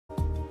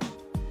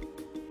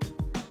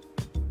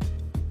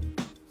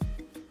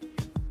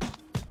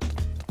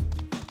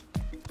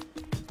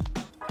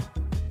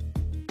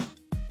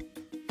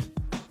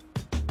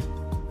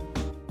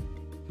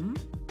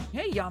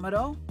Hey,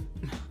 Yamato.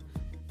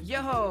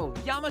 Yo,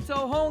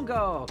 Yamato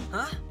Hongo.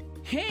 Huh?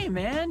 Hey,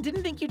 man,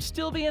 didn't think you'd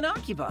still be an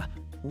Akiba.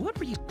 What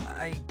were you...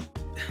 I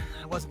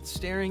wasn't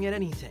staring at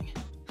anything.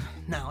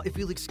 Now, if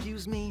you'll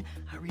excuse me,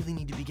 I really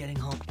need to be getting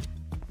home.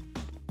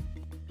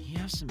 You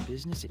have some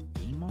business at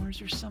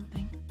Gamars or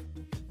something?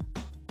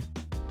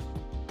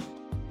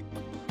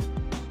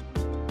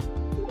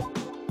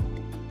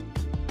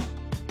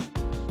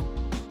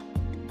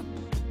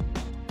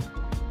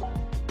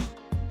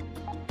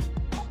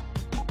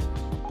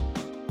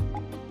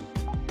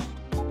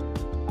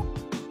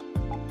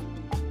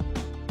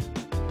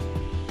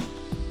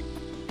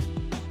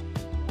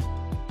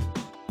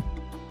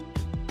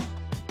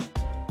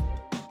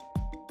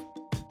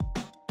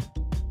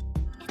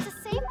 It's a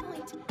save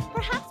point.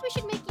 Perhaps we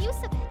should make use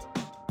of it.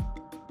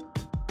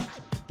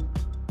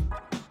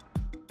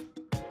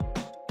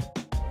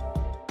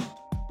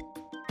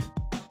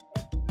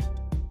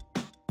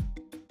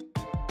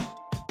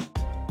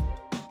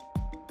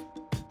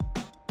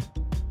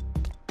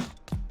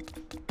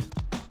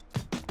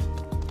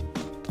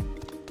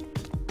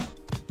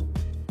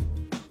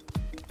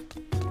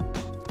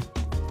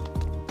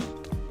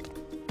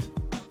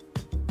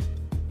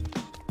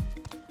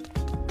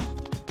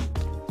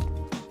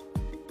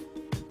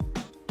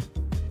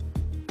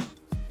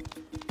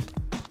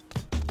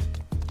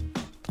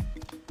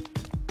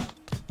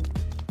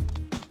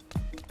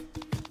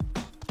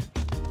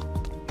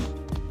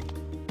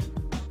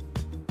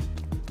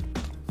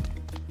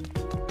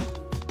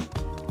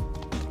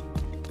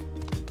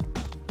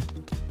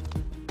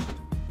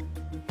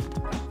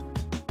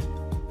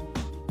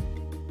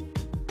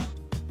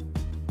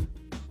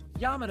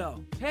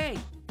 Yamato, hey!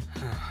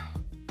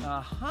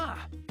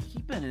 Aha!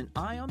 Keeping an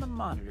eye on the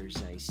monitors,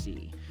 I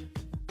see.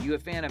 You a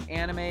fan of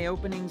anime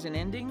openings and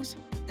endings?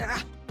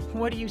 Ah,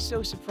 What are you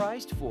so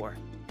surprised for?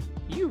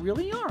 You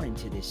really are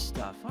into this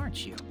stuff,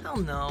 aren't you? hell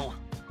no.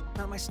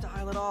 Not my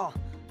style at all.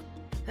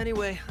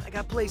 Anyway, I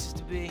got places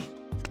to be.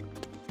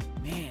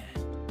 Man,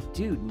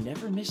 dude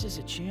never misses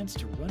a chance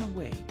to run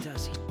away,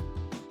 does he?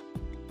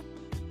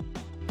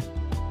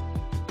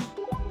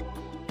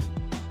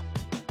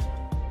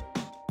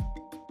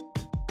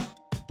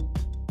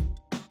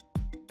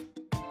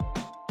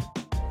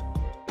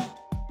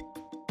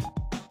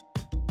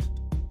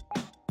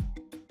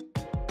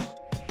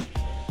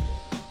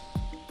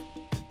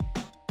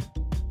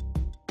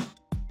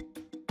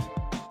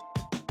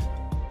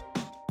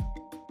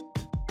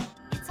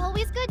 It's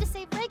always good to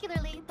save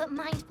regularly, but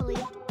mindfully.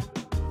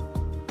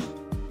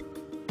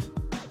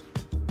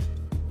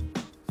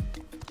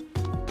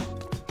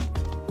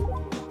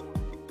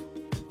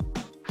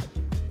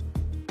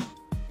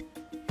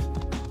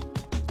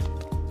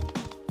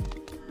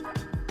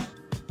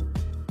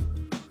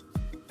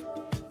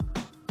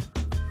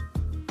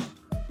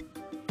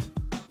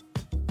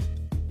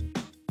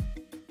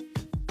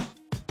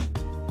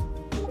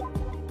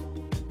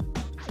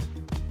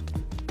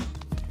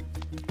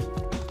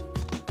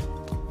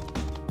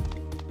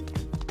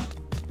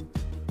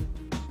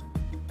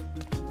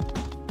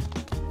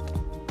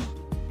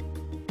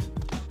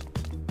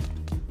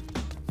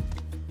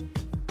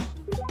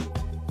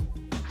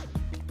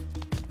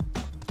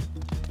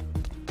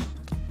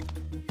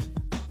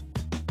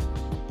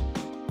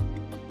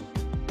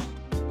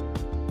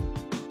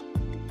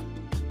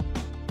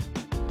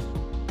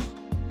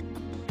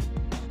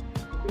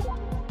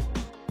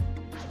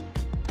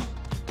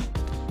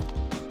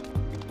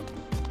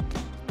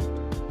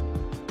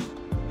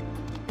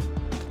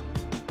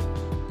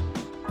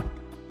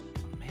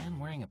 A man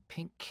wearing a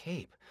pink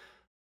cape.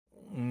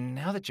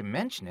 Now that you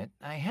mention it,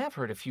 I have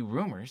heard a few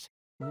rumors.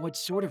 What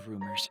sort of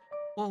rumors?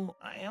 Well,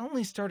 I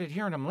only started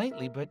hearing them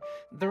lately, but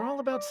they're all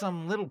about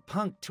some little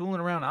punk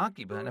tooling around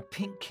Akiba in a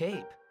pink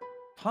cape.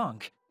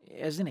 Punk?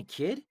 As in a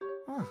kid?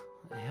 Huh,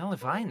 hell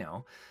if I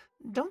know.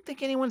 Don't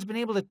think anyone's been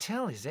able to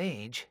tell his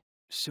age.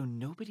 So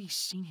nobody's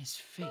seen his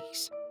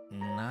face.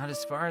 Not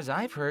as far as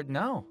I've heard,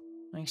 no.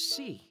 I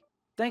see.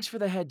 Thanks for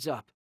the heads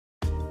up.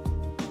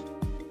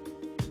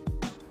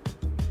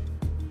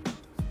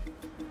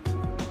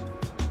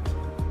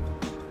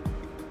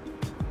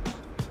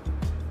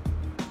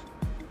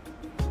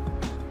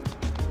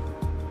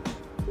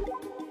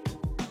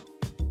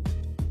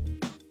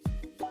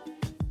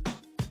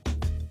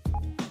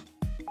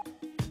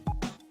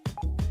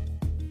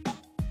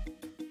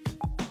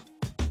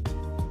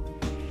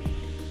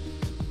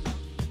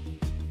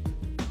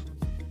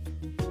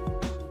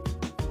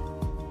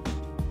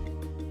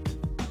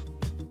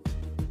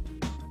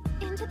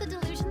 Into the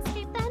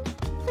Delusionscape, then?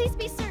 Please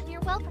be certain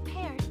you're well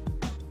prepared.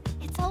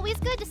 It's always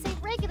good to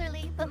save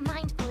regularly, but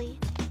mindfully.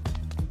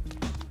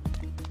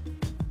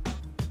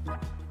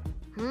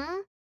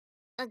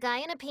 A guy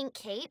in a pink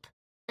cape?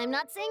 I'm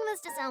not saying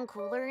this to sound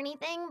cool or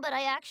anything, but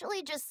I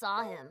actually just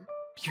saw him.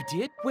 You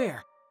did?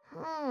 Where?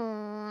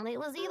 It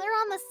was either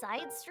on the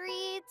side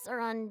streets or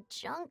on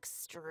Junk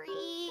Street.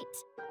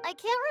 I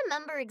can't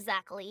remember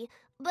exactly,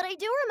 but I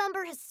do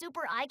remember his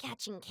super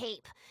eye-catching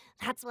cape.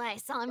 That's why I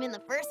saw him in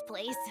the first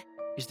place.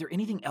 Is there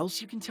anything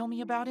else you can tell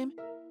me about him?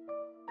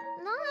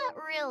 Not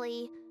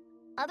really.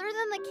 Other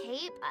than the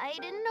cape, I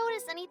didn't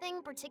notice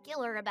anything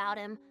particular about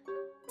him.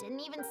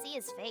 Didn't even see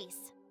his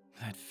face.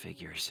 That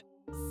figures.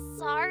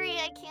 Sorry,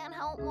 I can't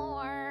help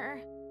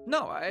more.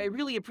 No, I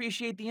really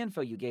appreciate the info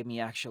you gave me,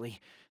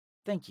 actually.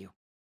 Thank you.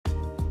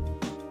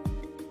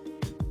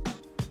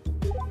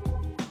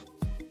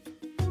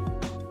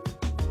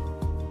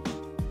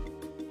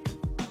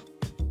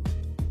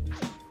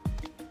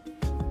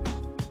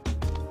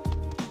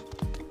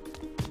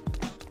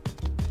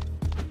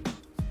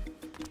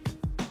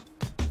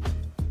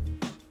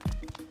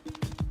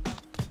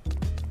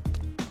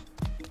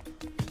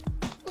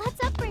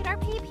 Let's upgrade our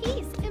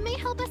PPs. It may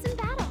help us in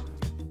battle.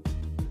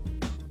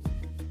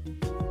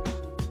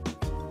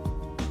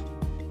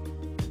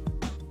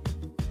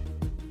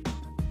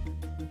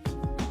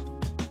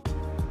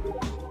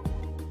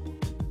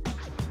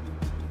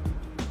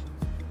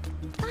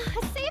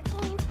 A save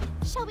point.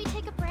 Shall we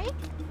take a break?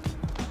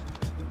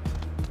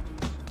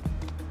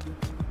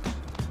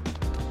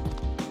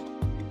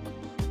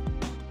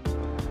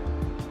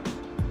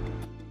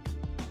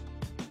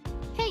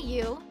 Hey,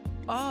 you.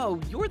 Oh,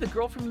 you're the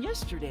girl from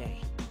yesterday.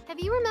 Have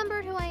you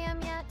remembered who I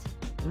am yet?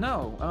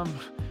 No,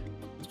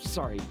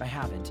 sorry, I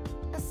haven't.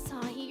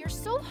 Asahi, you're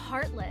so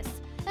heartless.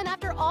 And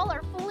after all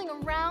our fooling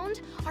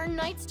around, are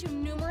nights too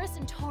numerous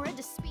and torrid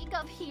to speak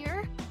of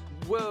here?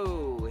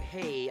 Whoa,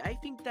 hey, I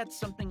think that's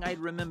something I'd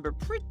remember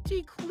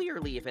pretty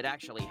clearly if it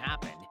actually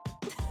happened.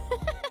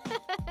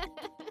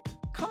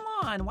 Come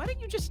on, why don't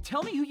you just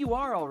tell me who you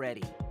are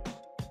already?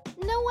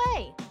 No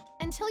way.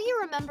 Until you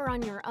remember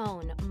on your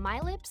own, my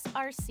lips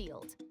are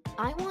sealed.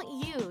 I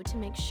want you to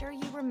make sure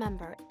you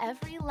remember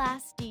every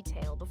last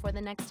detail before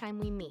the next time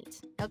we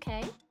meet,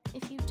 okay?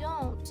 If you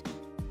don't,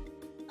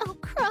 I'll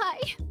cry.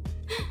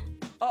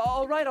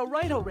 All right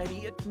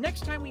already.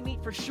 Next time we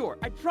meet for sure,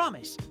 I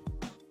promise.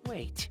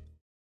 Wait,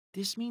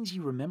 this means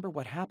you remember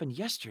what happened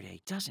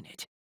yesterday, doesn't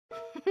it?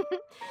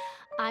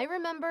 I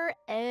remember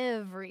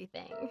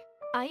everything.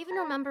 I even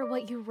remember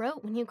what you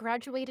wrote when you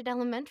graduated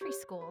elementary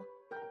school.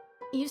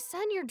 You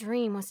said your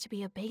dream was to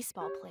be a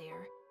baseball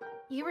player.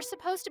 You were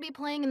supposed to be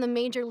playing in the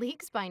major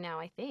leagues by now,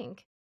 I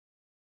think.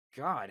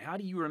 God, how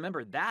do you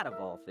remember that of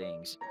all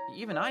things?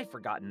 Even I've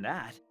forgotten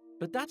that.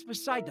 But that's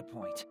beside the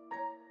point.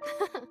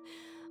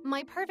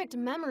 My perfect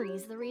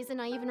memory's the reason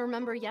I even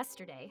remember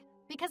yesterday.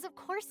 Because of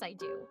course I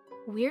do.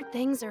 Weird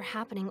things are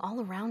happening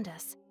all around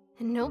us,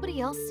 and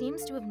nobody else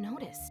seems to have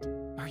noticed.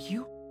 Are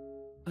you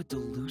a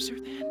deluser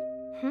then?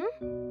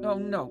 Hmm? Oh,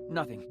 no,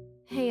 nothing.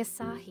 Hey,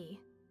 Asahi.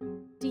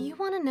 Do you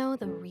want to know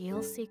the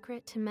real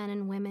secret to men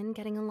and women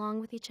getting along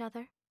with each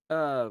other?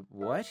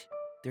 What?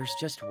 There's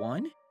just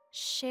one?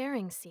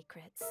 Sharing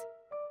secrets.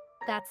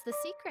 That's the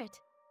secret.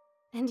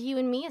 And you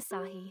and me,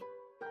 Asahi,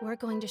 we're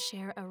going to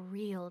share a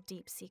real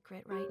deep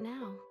secret right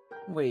now.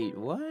 Wait,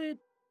 what?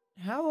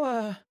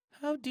 How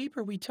deep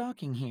are we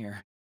talking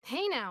here?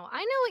 Hey now, I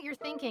know what you're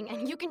thinking,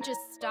 and you can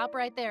just stop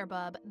right there,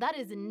 bub. That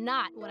is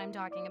not what I'm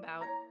talking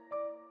about.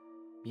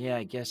 Yeah,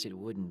 I guess it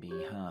wouldn't be,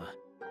 huh?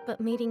 But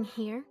meeting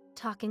here,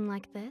 talking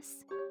like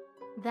this,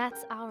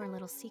 that's our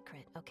little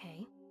secret,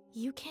 okay?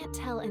 You can't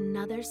tell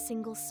another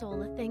single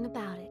soul a thing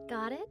about it,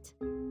 got it?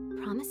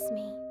 Promise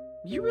me.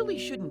 You really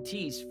shouldn't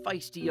tease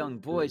feisty young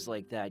boys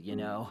like that, you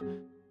know.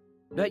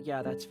 But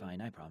yeah, that's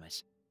fine, I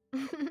promise.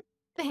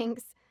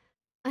 Thanks.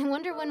 I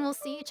wonder when we'll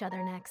see each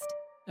other next.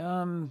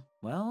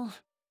 Well...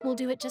 We'll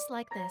do it just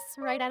like this,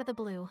 right out of the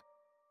blue.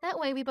 That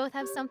way we both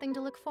have something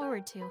to look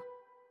forward to.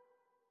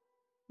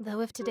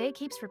 Though if today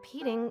keeps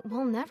repeating,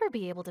 we'll never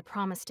be able to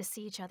promise to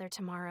see each other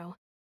tomorrow.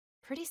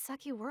 Pretty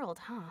sucky world,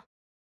 huh?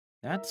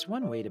 That's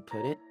one way to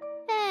put it.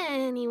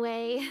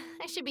 Anyway,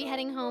 I should be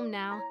heading home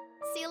now.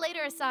 See you later,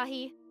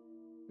 Asahi.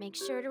 Make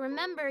sure to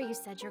remember you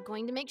said you're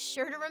going to make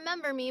sure to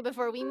remember me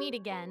before we meet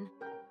again.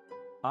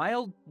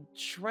 I'll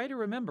try to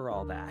remember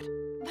all that.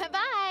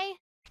 Bye-bye!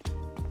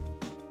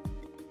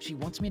 She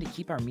wants me to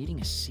keep our meeting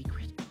a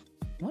secret?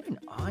 What an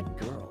odd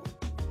girl.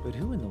 But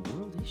who in the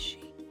world is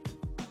she?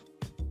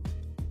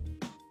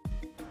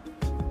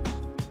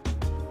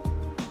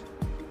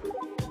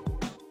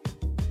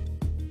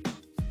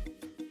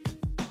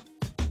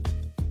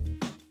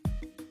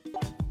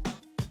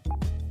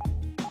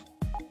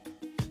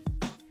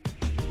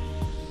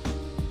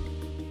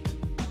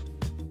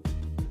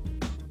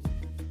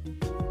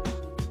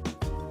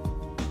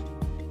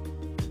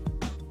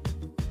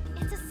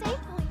 It's a save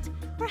point.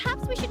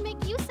 Perhaps we should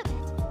make use of it.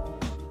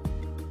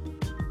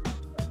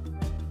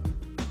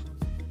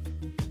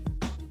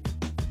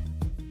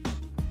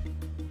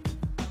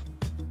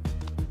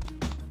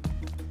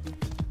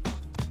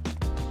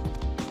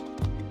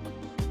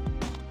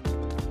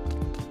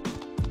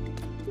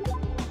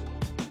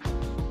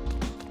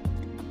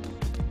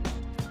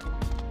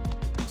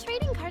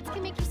 Trading cards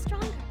can make you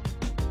stronger.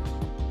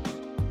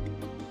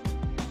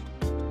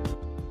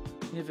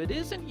 If it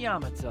isn't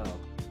Yamato.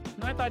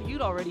 I thought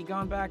you'd already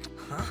gone back.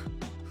 Huh?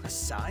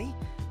 Asai?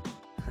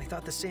 I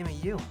thought the same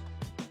of you.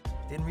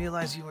 Didn't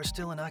realize you were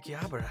still in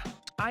Akihabara.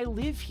 I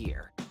live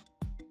here.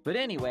 But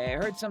anyway,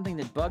 I heard something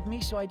that bugged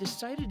me, so I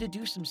decided to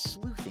do some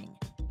sleuthing.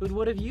 But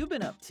what have you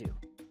been up to?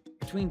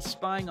 between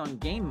spying on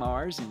Game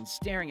Mars and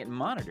staring at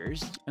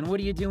monitors. And what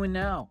are you doing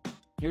now?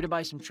 Here to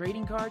buy some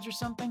trading cards or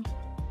something?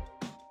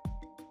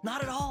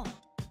 Not at all.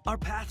 Our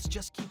paths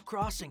just keep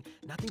crossing.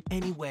 Nothing.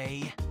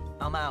 Anyway,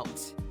 I'm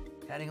out.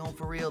 Heading home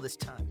for real this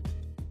time.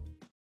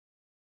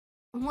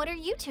 What are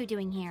you two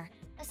doing here?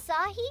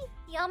 Asahi?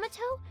 Yamato?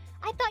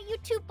 I thought you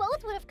two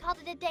both would have called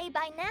it a day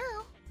by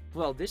now.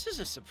 Well, this is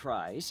a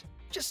surprise.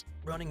 Just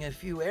running a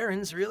few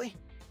errands, really.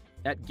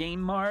 At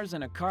Game Mars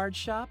and a card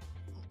shop?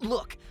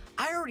 Look,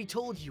 I already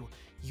told you.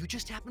 You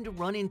just happened to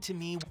run into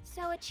me.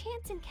 So a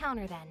chance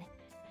encounter then.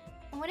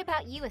 What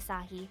about you,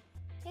 Asahi?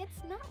 It's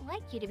not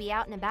like you to be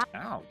out and about.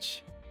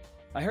 Ouch.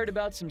 I heard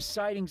about some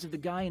sightings of the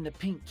guy in the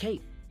pink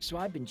cape, so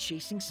I've been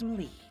chasing some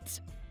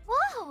leads.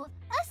 Whoa!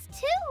 Us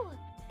too!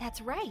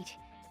 That's right.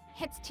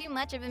 It's too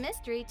much of a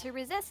mystery to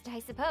resist, I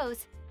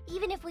suppose.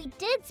 Even if we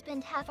did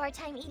spend half our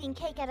time eating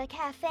cake at a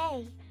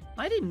cafe.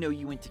 I didn't know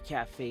you went to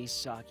cafes,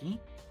 Saki.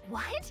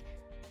 What?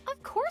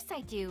 Of course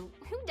I do.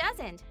 Who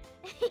doesn't?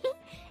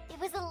 It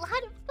was a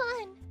lot of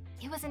fun.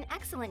 It was an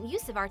excellent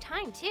use of our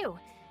time, too.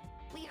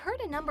 We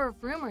heard a number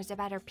of rumors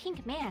about our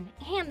pink man,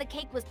 and the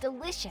cake was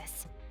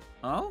delicious.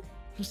 Oh?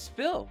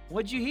 Spill,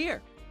 what'd you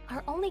hear?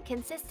 Our only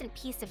consistent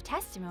piece of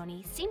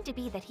testimony seemed to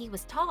be that he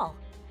was tall.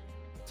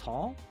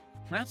 Tall?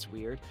 That's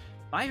weird.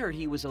 I heard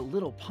he was a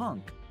little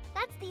punk.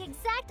 That's the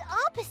exact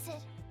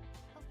opposite.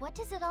 But what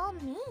does it all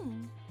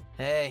mean?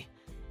 Hey,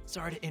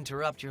 sorry to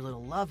interrupt your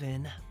little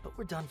love-in, but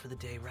we're done for the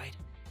day, right?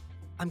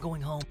 I'm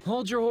going home.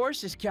 Hold your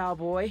horses,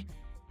 cowboy.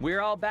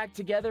 We're all back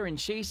together and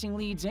chasing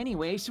leads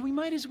anyway, so we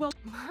might as well...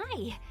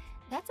 My,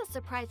 that's a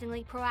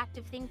surprisingly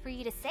proactive thing for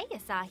you to say,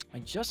 Asahi. I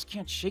just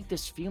can't shake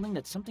this feeling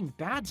that something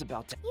bad's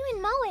about to... You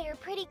and Moe are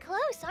pretty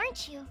close,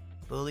 aren't you?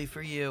 Bully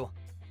for you.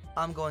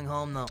 I'm going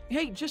home, though.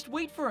 Hey, just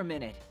wait for a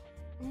minute.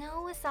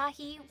 No,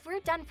 Asahi,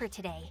 we're done for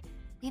today.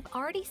 We've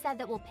already said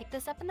that we'll pick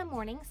this up in the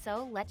morning,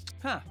 so let's...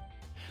 Huh.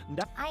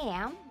 I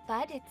am,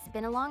 but it's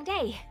been a long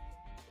day.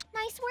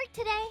 Nice work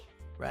today.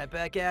 Right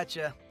back at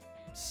ya.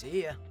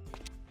 See ya.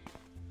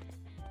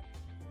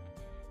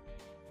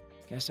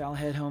 Guess I'll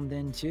head home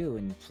then too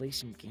and play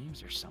some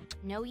games or something.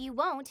 No, you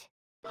won't.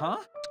 Huh?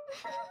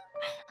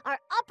 Our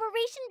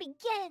operation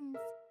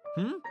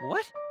begins.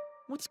 What?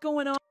 What's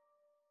going on?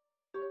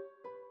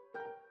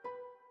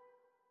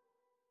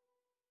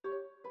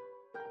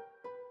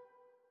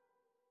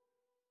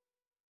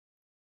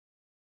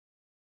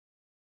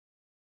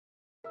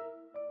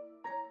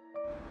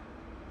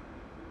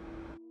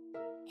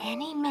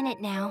 Any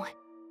minute now.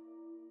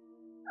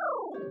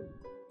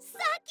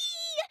 Saki!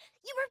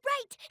 You were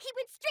right! He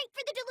went straight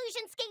for the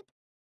Delusionscape!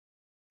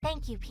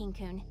 Thank you,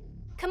 Pinkun.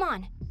 Come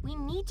on, we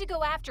need to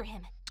go after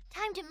him.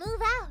 Time to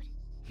move out.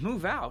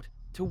 Move out?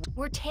 To...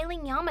 We're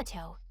tailing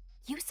Yamato.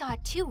 You saw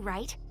it too,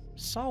 right?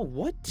 Saw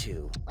what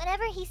to?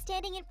 Whenever he's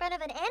standing in front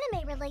of an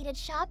anime-related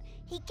shop,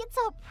 he gets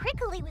all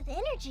prickly with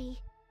energy.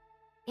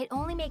 It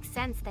only makes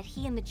sense that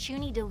he and the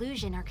Chuny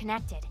delusion are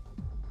connected.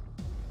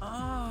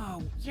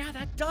 Oh, yeah,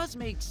 that does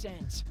make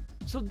sense.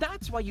 So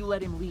that's why you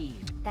let him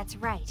leave. That's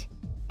right.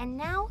 And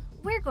now,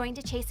 we're going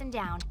to chase him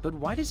down. But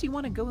why does he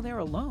want to go there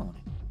alone?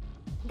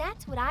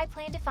 That's what I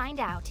plan to find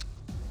out.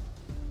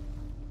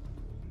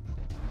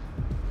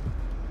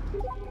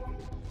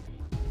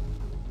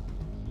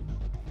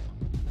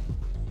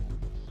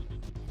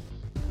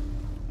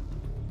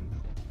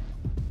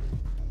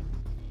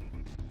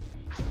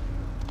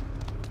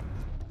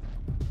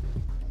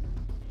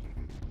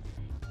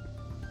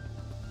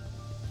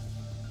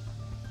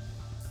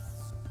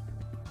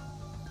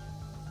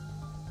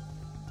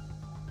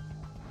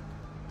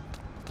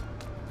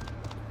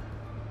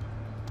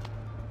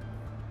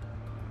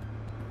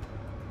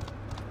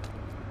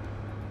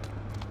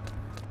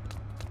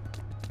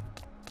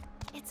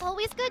 It's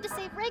always good to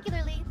save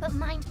regularly, but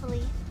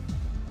mindfully.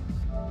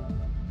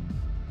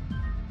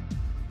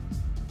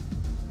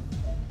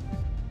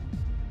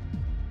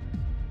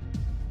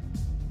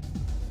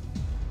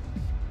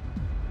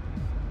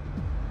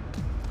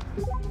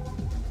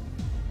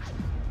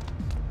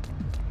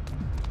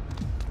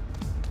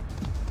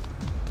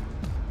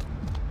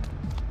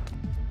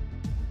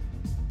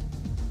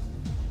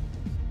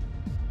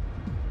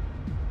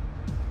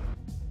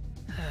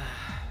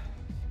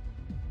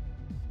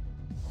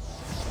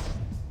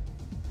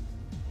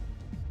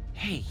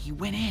 Hey, he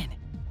went in.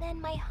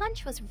 Then my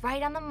hunch was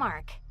right on the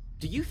mark.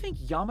 Do you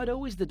think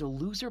Yamato is the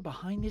deluser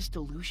behind this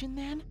delusion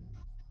then?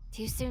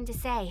 Too soon to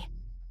say.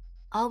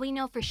 All we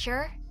know for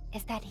sure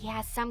is that he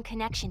has some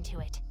connection to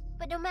it.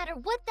 But no matter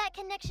what that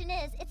connection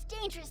is, it's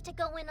dangerous to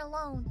go in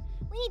alone.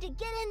 We need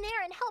to get in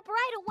there and help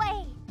right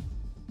away.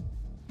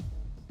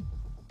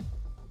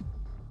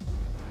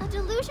 A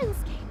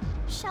delusionscape.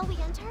 Shall we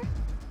enter?